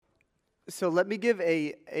So let me give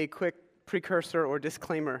a quick precursor or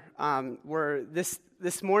disclaimer. Where this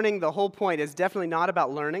morning, the whole point is definitely not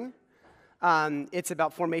about learning. It's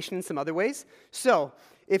about formation in some other ways. So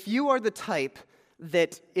if you are the type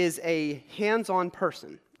that is a hands-on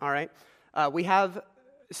person, all right, we have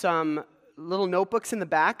some little notebooks in the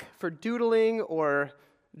back for doodling or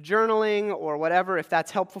journaling or whatever, if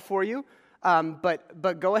that's helpful for you.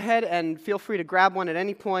 But go ahead and feel free to grab one at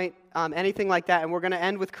any point, anything like that. And we're going to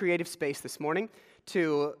end with creative space this morning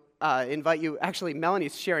to invite you. Actually,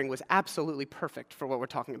 Melanie's sharing was absolutely perfect for what we're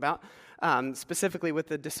talking about, specifically with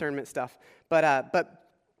the discernment stuff.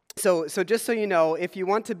 So just so you know, if you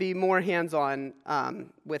want to be more hands-on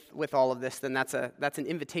with all of this, then that's an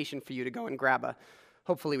invitation for you to go and grab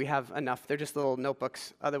Hopefully we have enough. They're just little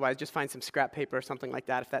notebooks. Otherwise, just find some scrap paper or something like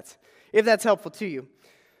that if that's helpful to you.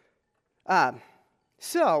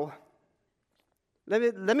 So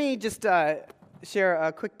let me just share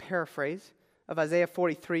a quick paraphrase of Isaiah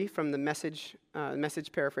 43 from the message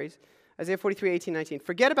paraphrase. Isaiah 43, 18, 19.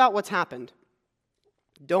 Forget about what's happened.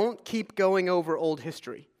 Don't keep going over old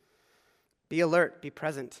history. Be alert, be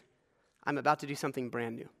present. I'm about to do something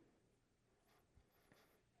brand new.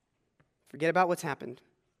 Forget about what's happened.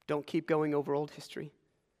 Don't keep going over old history.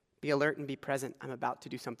 Be alert and be present. I'm about to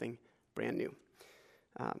do something brand new.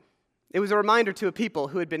 It was a reminder to a people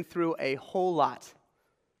who had been through a whole lot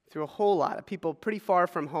of people pretty far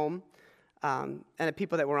from home, and a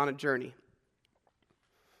people that were on a journey.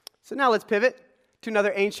 So now let's pivot to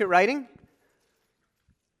another ancient writing.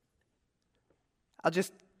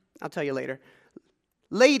 I'll tell you later.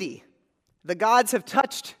 Lady, the gods have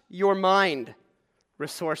touched your mind,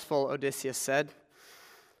 resourceful Odysseus said.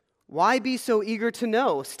 Why be so eager to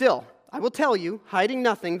know? Still, I will tell you, hiding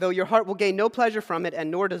nothing, though your heart will gain no pleasure from it,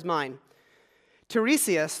 and nor does mine.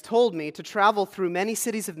 Tiresias told me to travel through many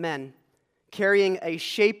cities of men, carrying a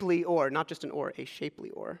shapely oar, not just an oar, a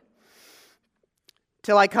shapely oar,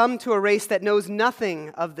 till I come to a race that knows nothing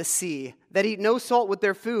of the sea, that eat no salt with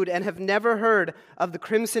their food, and have never heard of the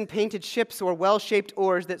crimson-painted ships or well-shaped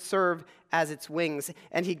oars that serve as its wings.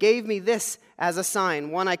 And he gave me this as a sign,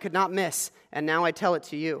 one I could not miss, and now I tell it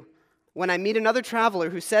to you. When I meet another traveler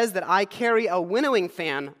who says that I carry a winnowing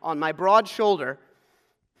fan on my broad shoulder,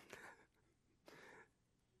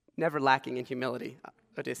 never lacking in humility,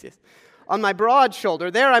 Odysseus, on my broad shoulder,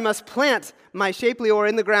 there I must plant my shapely oar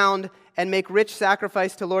in the ground and make rich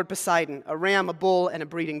sacrifice to Lord Poseidon, a ram, a bull, and a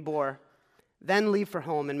breeding boar. Then leave for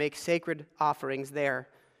home and make sacred offerings there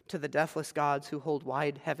to the deathless gods who hold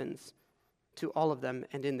wide heavens, to all of them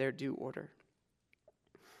and in their due order.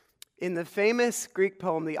 In the famous Greek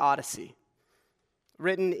poem, The Odyssey,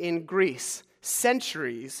 written in Greece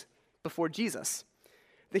centuries before Jesus,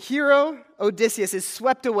 the hero Odysseus is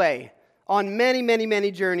swept away on many, many, many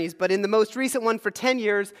journeys, but in the most recent one for 10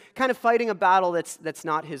 years, kind of fighting a battle that's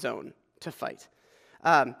not his own to fight.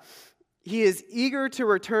 He is eager to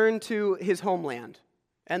return to his homeland.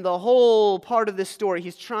 And the whole part of this story,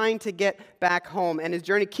 he's trying to get back home, and his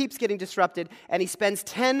journey keeps getting disrupted, and he spends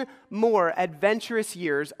 10 more adventurous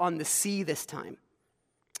years on the sea this time,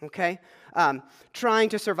 okay? Trying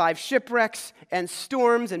to survive shipwrecks and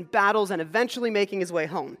storms and battles and eventually making his way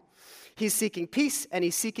home. He's seeking peace, and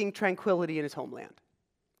he's seeking tranquility in his homeland.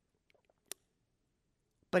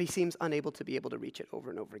 But he seems unable to be able to reach it over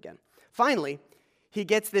and over again. Finally, he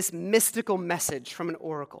gets this mystical message from an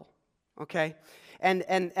oracle, okay? And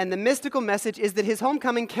the mystical message is that his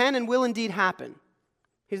homecoming can and will indeed happen.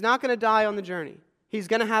 He's not going to die on the journey. He's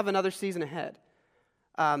going to have another season ahead.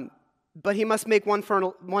 But he must make one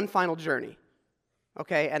final journey,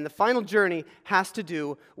 okay? And the final journey has to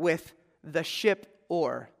do with the ship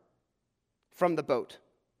oar from the boat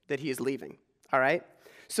that he is leaving, all right?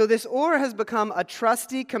 So this oar has become a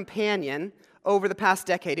trusty companion over the past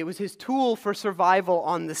decade. It was his tool for survival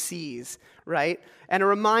on the seas, right? And a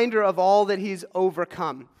reminder of all that he's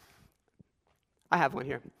overcome. I have one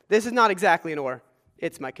here. This is not exactly an oar.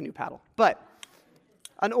 It's my canoe paddle. But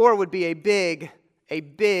an oar would be a big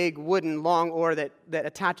wooden long oar that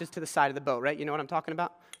attaches to the side of the boat, right? You know what I'm talking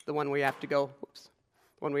about? The one where you have to go,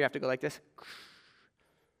 like this.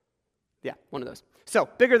 Yeah, one of those. So,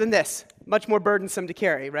 bigger than this, much more burdensome to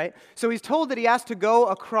carry, right? So he's told that he has to go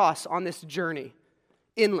across on this journey,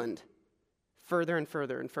 inland, further and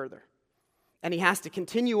further and further. And he has to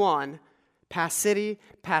continue on past city,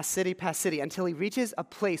 until he reaches a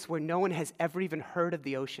place where no one has ever even heard of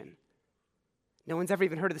the ocean. No one's ever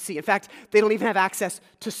even heard of the sea. In fact, they don't even have access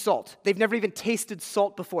to salt. They've never even tasted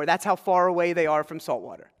salt before. That's how far away they are from salt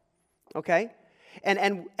water, okay?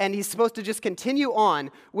 And he's supposed to just continue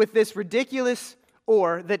on with this ridiculous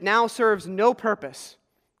oar that now serves no purpose,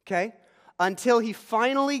 okay, until he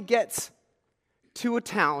finally gets to a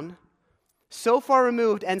town so far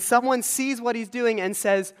removed and someone sees what he's doing and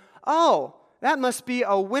says, "Oh, that must be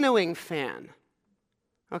a winnowing fan."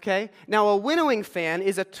 Okay? Now, a winnowing fan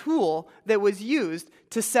is a tool that was used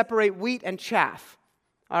to separate wheat and chaff.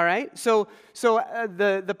 All right? So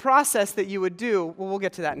the process that you would do, well, we'll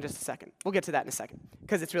get to that in just a second. We'll get to that in a second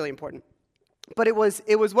because it's really important. But it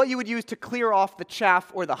was what you would use to clear off the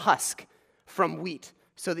chaff or the husk from wheat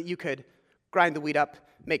so that you could grind the wheat up,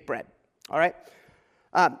 make bread. All right?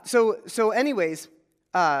 Anyways,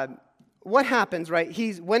 what happens,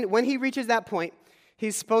 right? When he reaches that point,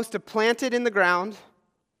 he's supposed to plant it in the ground,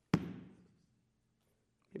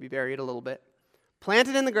 maybe bury it a little bit, plant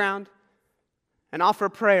it in the ground, and offer a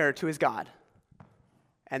prayer to his God.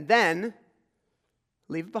 And then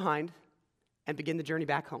leave it behind and begin the journey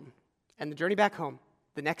back home. And the journey back home,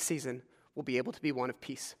 the next season, will be able to be one of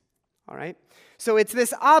peace. All right? So it's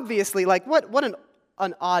this obviously, like, what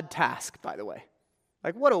an odd task, by the way.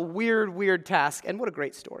 Like, what a weird task, and what a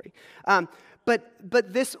great story.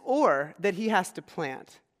 But this ore that he has to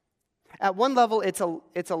plant, at one level, it's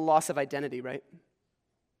a loss of identity, right?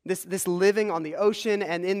 This living on the ocean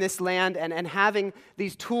and in this land and having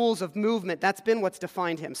these tools of movement, that's been what's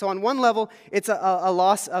defined him. So on one level, it's a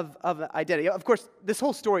loss of identity. Of course, this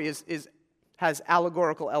whole story has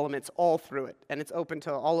allegorical elements all through it, and it's open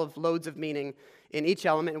to all of loads of meaning in each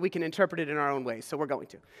element, and we can interpret it in our own ways, so we're going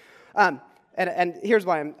to. And here's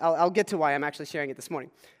why I'll get to why I'm actually sharing it this morning.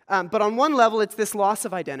 But on one level, it's this loss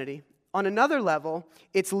of identity. On another level,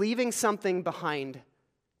 it's leaving something behind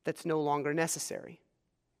that's no longer necessary.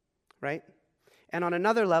 Right? And on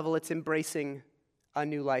another level, it's embracing a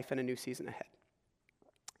new life and a new season ahead.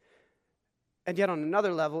 And yet on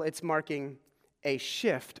another level, it's marking a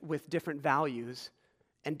shift with different values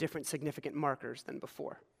and different significant markers than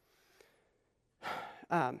before.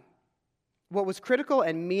 What was critical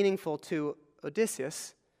and meaningful to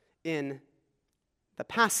Odysseus in the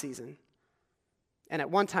past season, and at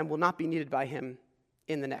one time will not be needed by him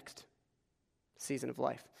in the next season of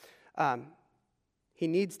life. He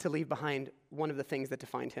needs to leave behind one of the things that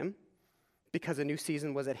defined him because a new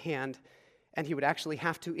season was at hand, and he would actually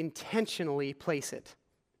have to intentionally place it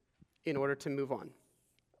in order to move on.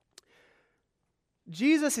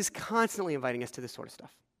 Jesus is constantly inviting us to this sort of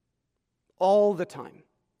stuff, all the time.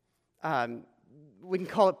 We can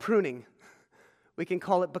call it pruning. We can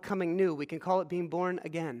call it becoming new. We can call it being born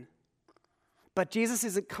again. But Jesus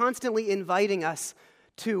is constantly inviting us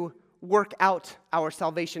to work out our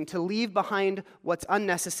salvation, to leave behind what's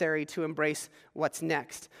unnecessary to embrace what's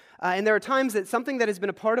next. And there are times that something that has been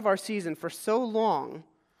a part of our season for so long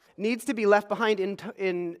needs to be left behind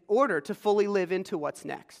in order to fully live into what's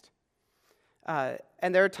next.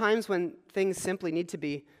 And there are times when things simply need to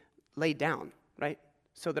be laid down, right?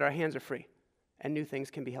 So that our hands are free and new things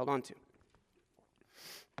can be held onto.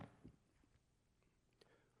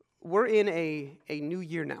 We're in a new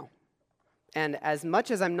year now. And as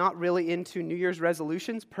much as I'm not really into New Year's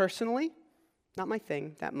resolutions personally, not my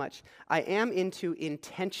thing that much, I am into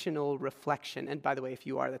intentional reflection. And by the way, if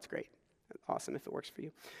you are, that's great. Awesome if it works for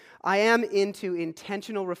you. I am into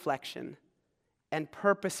intentional reflection and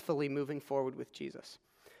purposefully moving forward with Jesus.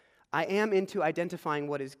 I am into identifying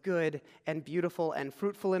what is good and beautiful and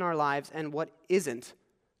fruitful in our lives and what isn't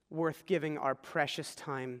worth giving our precious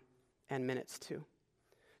time and minutes to.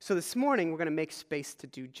 So this morning, we're going to make space to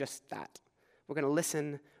do just that. We're going to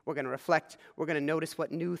listen, we're going to reflect, we're going to notice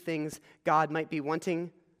what new things God might be wanting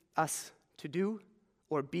us to do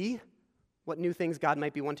or be, what new things God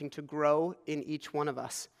might be wanting to grow in each one of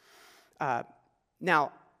us.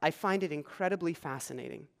 Now, I find it incredibly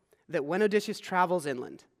fascinating that when Odysseus travels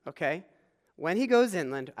inland, okay, when he goes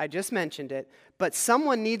inland, I just mentioned it, but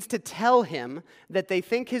someone needs to tell him that they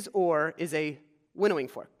think his oar is a winnowing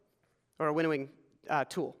fork or a winnowing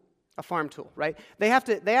tool. A farm tool, right? They have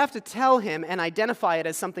to tell him and identify it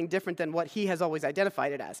as something different than what he has always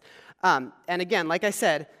identified it as. And again, like I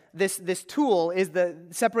said, this tool is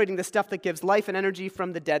separating the stuff that gives life and energy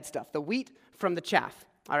from the dead stuff, the wheat from the chaff,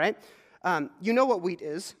 all right? You know what wheat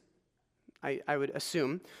is, I would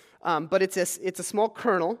assume, but it's a small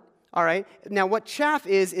kernel, all right? Now, what chaff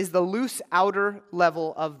is the loose outer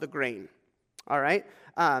level of the grain, all right?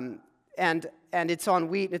 And it's on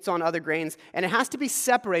wheat, it's on other grains, and it has to be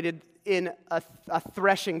separated in a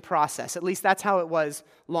threshing process. At least that's how it was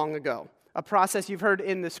long ago. A process you've heard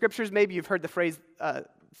in the scriptures, maybe you've heard the phrase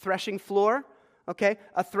threshing floor, okay?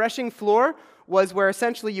 A threshing floor was where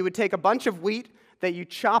essentially you would take a bunch of wheat that you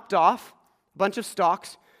chopped off, a bunch of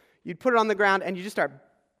stalks, you'd put it on the ground, and you just start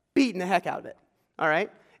beating the heck out of it, all right?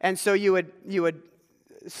 And so you would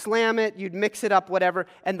slam it, you'd mix it up, whatever,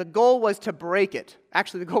 and the goal was to break it.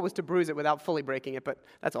 Actually, the goal was to bruise it without fully breaking it, but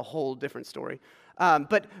that's a whole different story.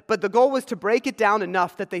 But the goal was to break it down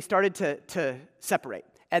enough that they started to separate.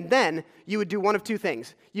 And then you would do one of two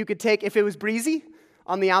things. You could take, if it was breezy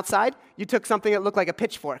on the outside, you took something that looked like a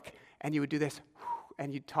pitchfork, and you would do this,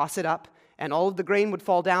 and you'd toss it up, and all of the grain would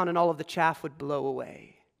fall down, and all of the chaff would blow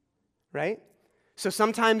away, right? So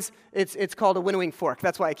sometimes it's called a winnowing fork.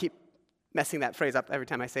 That's why I keep messing that phrase up every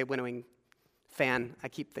time I say winnowing fan. I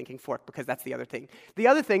keep thinking fork because that's the other thing. The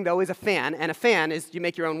other thing, though, is a fan, and a fan is you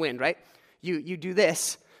make your own wind, right? You do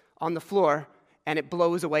this on the floor, and it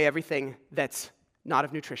blows away everything that's not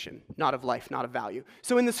of nutrition, not of life, not of value.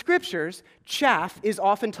 So in the scriptures, chaff is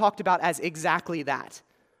often talked about as exactly that,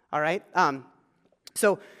 all right?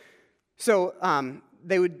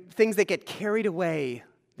 Things that get carried away,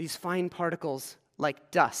 these fine particles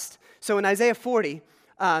like dust. So in Isaiah 40,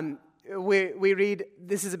 we read,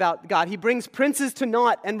 this is about God. He brings princes to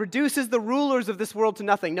naught and reduces the rulers of this world to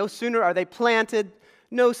nothing. No sooner are they planted,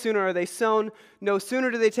 no sooner are they sown, no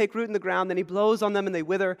sooner do they take root in the ground than he blows on them and they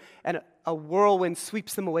wither, and a whirlwind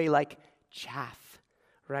sweeps them away like chaff,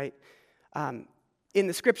 right? In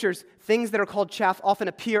the scriptures, things that are called chaff often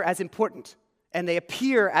appear as important, and they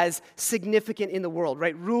appear as significant in the world,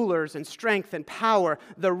 right? Rulers and strength and power,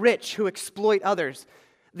 the rich who exploit others.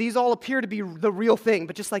 These all appear to be the real thing,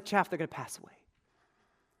 but just like chaff, they're going to pass away.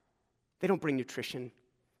 They don't bring nutrition.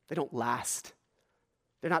 They don't last.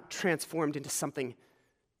 They're not transformed into something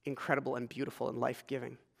incredible and beautiful and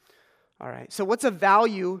life-giving. All right, so what's of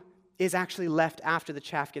value is actually left after the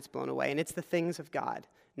chaff gets blown away, and it's the things of God,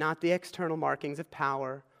 not the external markings of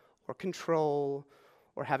power or control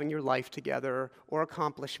or having your life together or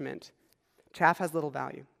accomplishment. Chaff has little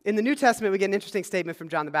value. In the New Testament, we get an interesting statement from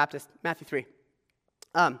John the Baptist, Matthew 3.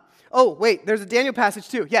 There's a Daniel passage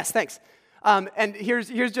too. Yes, thanks. And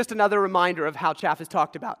here's just another reminder of how chaff is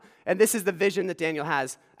talked about. And this is the vision that Daniel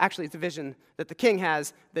has. Actually, it's the vision that the king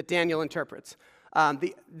has that Daniel interprets.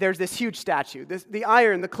 There's this huge statue. The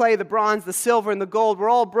iron, the clay, the bronze, the silver, and the gold were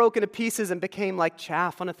all broken to pieces and became like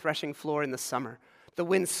chaff on a threshing floor in the summer. The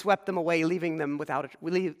wind swept them away, leaving without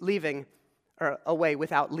leaving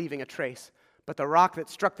a trace. But the rock that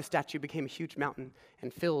struck the statue became a huge mountain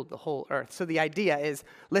and filled the whole earth. So the idea is,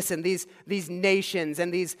 listen, these nations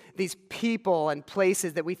and these people and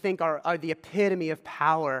places that we think are the epitome of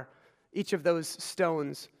power, each of those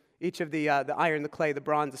stones, each of the iron, the clay, the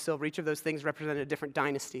bronze, the silver, each of those things represented a different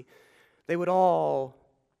dynasty. They would all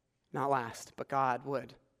not last, but God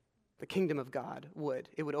would. The kingdom of God would.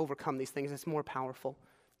 It would overcome these things. It's more powerful.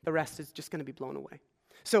 The rest is just going to be blown away.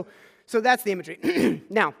 So that's the imagery.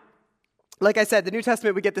 Now, like I said, the New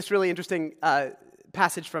Testament, we get this really interesting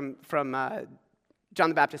passage from John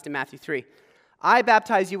the Baptist in Matthew 3. I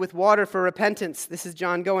baptize you with water for repentance. This is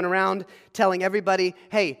John going around telling everybody,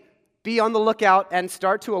 hey, be on the lookout and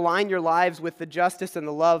start to align your lives with the justice and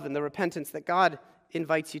the love and the repentance that God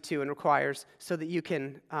invites you to and requires so that you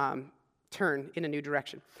can turn in a new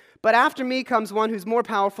direction. But after me comes one who's more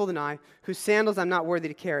powerful than I, whose sandals I'm not worthy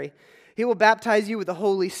to carry. He will baptize you with the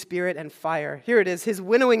Holy Spirit and fire. Here it is. His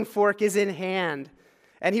winnowing fork is in hand,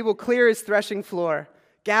 and he will clear his threshing floor,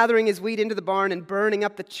 gathering his wheat into the barn and burning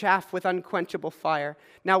up the chaff with unquenchable fire.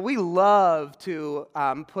 Now, we love to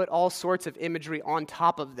put all sorts of imagery on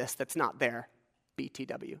top of this that's not there.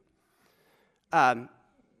 BTW.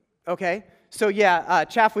 Okay? So,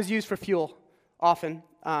 chaff was used for fuel often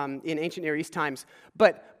in ancient Near East times.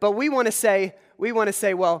 But we want to say,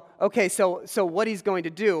 well, okay, so what he's going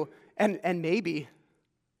to do, and maybe,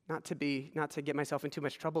 not to get myself in too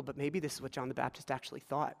much trouble, but maybe this is what John the Baptist actually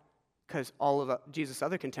thought, because all of Jesus'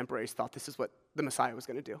 other contemporaries thought this is what the Messiah was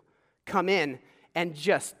going to do. Come in and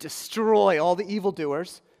just destroy all the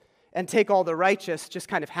evildoers and take all the righteous just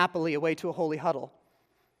kind of happily away to a holy huddle,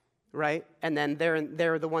 right? And then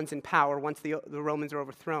they're the ones in power once the Romans are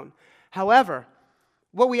overthrown. However,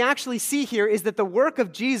 what we actually see here is that the work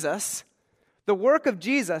of Jesus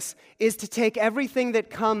is to take everything that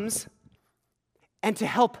comes and to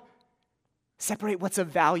help separate what's of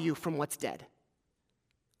value from what's dead.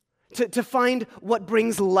 To find what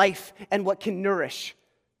brings life and what can nourish.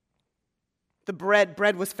 The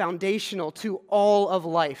bread was foundational to all of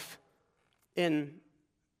life in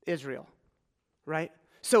Israel, right?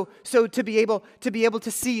 So to be able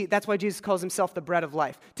to see, that's why Jesus calls himself the bread of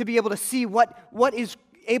life. To be able to see what is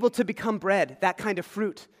able to become bread, that kind of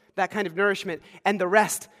fruit, that kind of nourishment, and the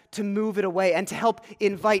rest to move it away and to help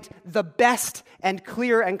invite the best and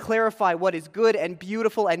clear and clarify what is good and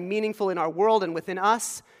beautiful and meaningful in our world and within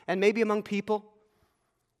us and maybe among people.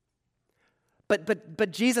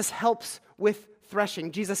 But Jesus helps with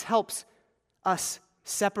threshing. Jesus helps us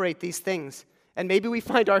separate these things. And maybe we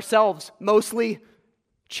find ourselves mostly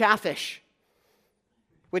chaffish,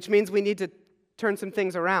 which means we need to turn some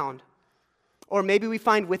things around. Or maybe we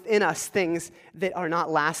find within us things that are not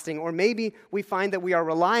lasting. Or maybe we find that we are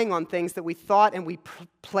relying on things that we thought and we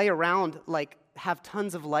play around like have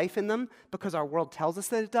tons of life in them because our world tells us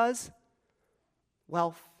that it does.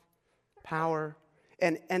 Wealth, power,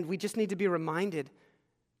 and we just need to be reminded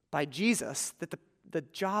by Jesus that the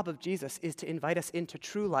job of Jesus is to invite us into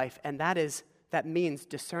true life, and that means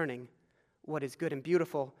discerning what is good and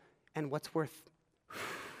beautiful and what's worth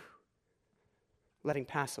letting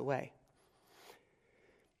pass away.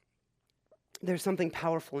 There's something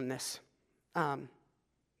powerful in this.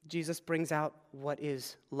 Jesus brings out what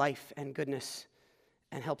is life and goodness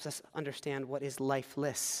and helps us understand what is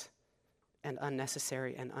lifeless and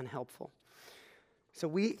unnecessary and unhelpful. So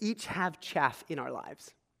we each have chaff in our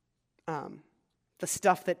lives. The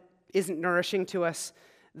stuff that isn't nourishing to us,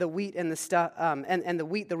 the wheat and the stuff, and the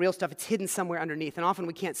wheat, the real stuff, it's hidden somewhere underneath. And often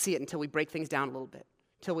we can't see it until we break things down a little bit,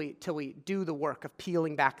 till we do the work of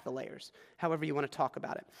peeling back the layers, however you want to talk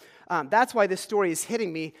about it. That's why this story is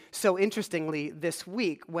hitting me so interestingly this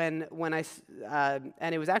week when and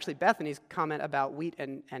it was actually Bethany's comment about wheat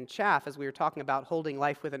and chaff as we were talking about holding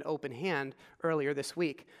life with an open hand earlier this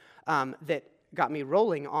week that got me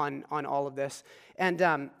rolling on all of this.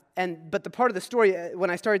 But the part of the story,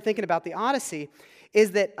 when I started thinking about the Odyssey,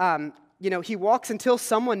 is that he walks until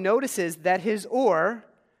someone notices that his oar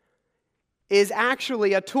is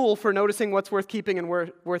actually a tool for noticing what's worth keeping and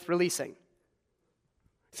worth releasing.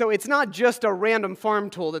 So it's not just a random farm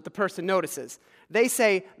tool that the person notices. They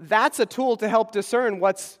say, that's a tool to help discern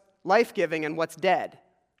what's life-giving and what's dead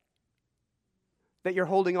that you're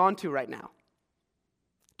holding on to right now.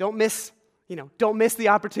 Don't miss the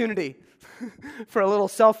opportunity for a little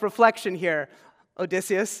self-reflection here,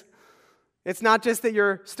 Odysseus. It's not just that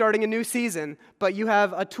you're starting a new season, but you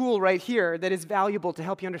have a tool right here that is valuable to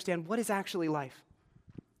help you understand what is actually life.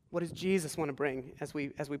 What does Jesus want to bring as we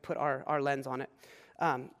put our lens on it?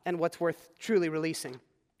 And what's worth truly releasing.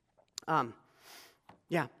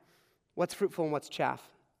 What's fruitful and what's chaff.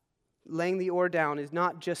 Laying the oar down is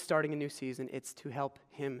not just starting a new season, it's to help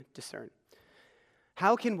him discern.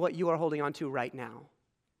 How can what you are holding on to right now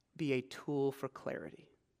be a tool for clarity?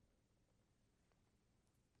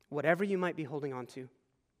 Whatever you might be holding on to,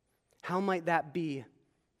 how might that be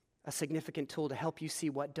a significant tool to help you see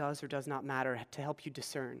what does or does not matter, to help you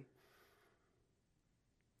discern?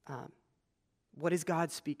 What is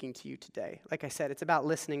God speaking to you today? Like I said, it's about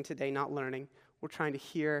listening today, not learning. We're trying to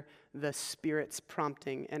hear the Spirit's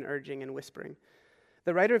prompting and urging and whispering.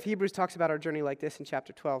 The writer of Hebrews talks about our journey like this in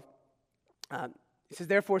chapter 12. He says,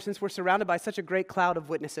 therefore, since we're surrounded by such a great cloud of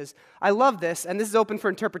witnesses. I love this, and this is open for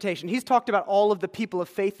interpretation. He's talked about all of the people of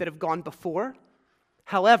faith that have gone before.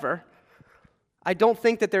 However, I don't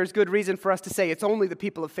think that there's good reason for us to say it's only the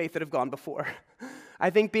people of faith that have gone before.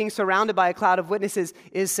 I think being surrounded by a cloud of witnesses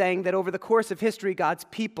is saying that over the course of history, God's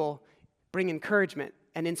people bring encouragement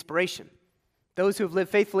and inspiration. Those who have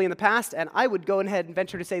lived faithfully in the past, and I would go ahead and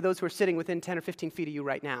venture to say those who are sitting within 10 or 15 feet of you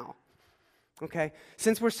right now. Okay?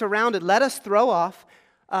 Since we're surrounded, let us throw off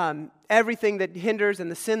everything that hinders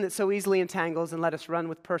and the sin that so easily entangles, and let us run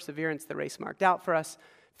with perseverance the race marked out for us,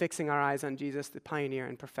 fixing our eyes on Jesus, the pioneer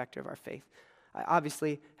and perfecter of our faith. I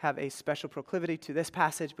obviously have a special proclivity to this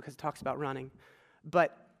passage because it talks about running.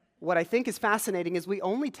 But what I think is fascinating is we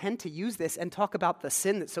only tend to use this and talk about the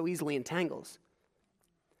sin that so easily entangles.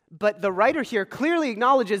 But the writer here clearly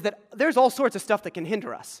acknowledges that there's all sorts of stuff that can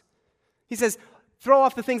hinder us. He says, throw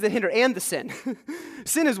off the things that hinder and the sin.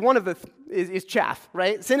 Sin is one of is chaff,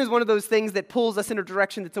 right? Sin is one of those things that pulls us in a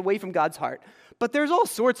direction that's away from God's heart. But there's all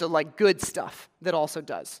sorts of good stuff that also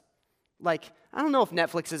does. I don't know if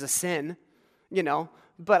Netflix is a sin,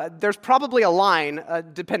 but there's probably a line,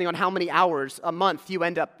 depending on how many hours a month you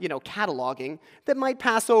end up, cataloging, that might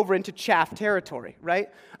pass over into chaff territory, right?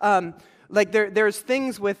 There's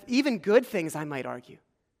things with even good things, I might argue.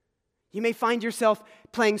 You may find yourself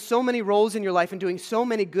playing so many roles in your life and doing so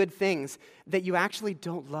many good things that you actually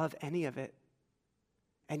don't love any of it.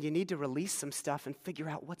 And you need to release some stuff and figure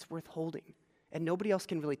out what's worth holding. And nobody else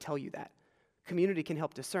can really tell you that. Community can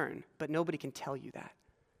help discern, but nobody can tell you that.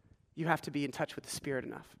 You have to be in touch with the Spirit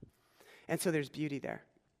enough. And so there's beauty there.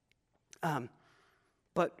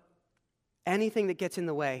 But anything that gets in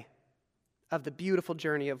the way of the beautiful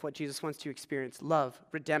journey of what Jesus wants to experience, love,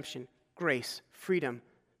 redemption, grace, freedom,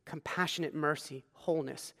 compassionate mercy,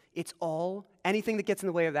 wholeness, anything that gets in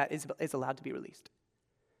the way of that is allowed to be released.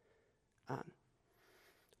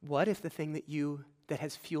 What if the thing that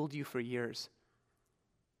has fueled you for years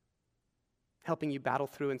helping you battle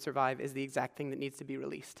through and survive, is the exact thing that needs to be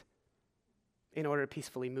released in order to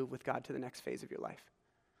peacefully move with God to the next phase of your life?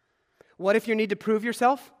 What if your need to prove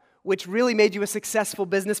yourself, which really made you a successful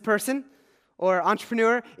business person or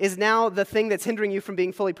entrepreneur, is now the thing that's hindering you from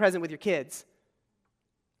being fully present with your kids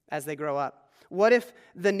as they grow up? What if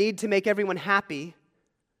the need to make everyone happy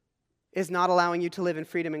is not allowing you to live in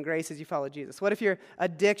freedom and grace as you follow Jesus? What if your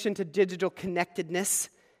addiction to digital connectedness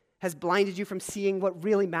has blinded you from seeing what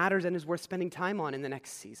really matters and is worth spending time on in the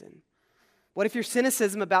next season? What if your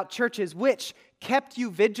cynicism about churches, which kept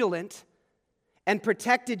you vigilant and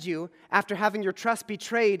protected you after having your trust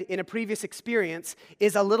betrayed in a previous experience,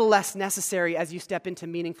 is a little less necessary as you step into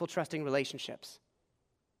meaningful, trusting relationships?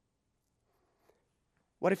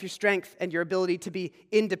 What if your strength and your ability to be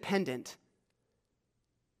independent,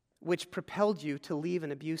 which propelled you to leave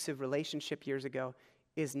an abusive relationship years ago,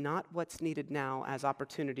 is not what's needed now as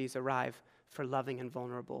opportunities arrive for loving and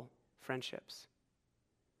vulnerable friendships?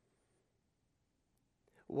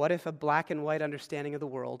 What if a black and white understanding of the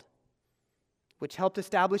world, which helped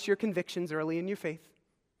establish your convictions early in your faith,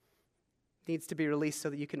 needs to be released so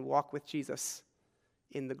that you can walk with Jesus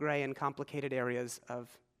in the gray and complicated areas of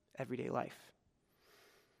everyday life?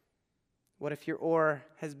 What if your ore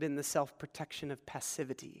has been the self-protection of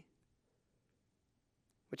passivity,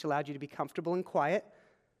 which allowed you to be comfortable and quiet,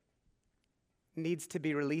 needs to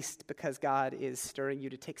be released because God is stirring you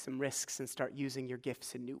to take some risks and start using your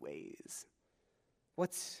gifts in new ways?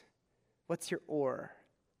 What's your ore?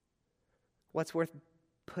 What's worth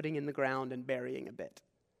putting in the ground and burying a bit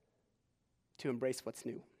to embrace what's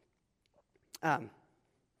new?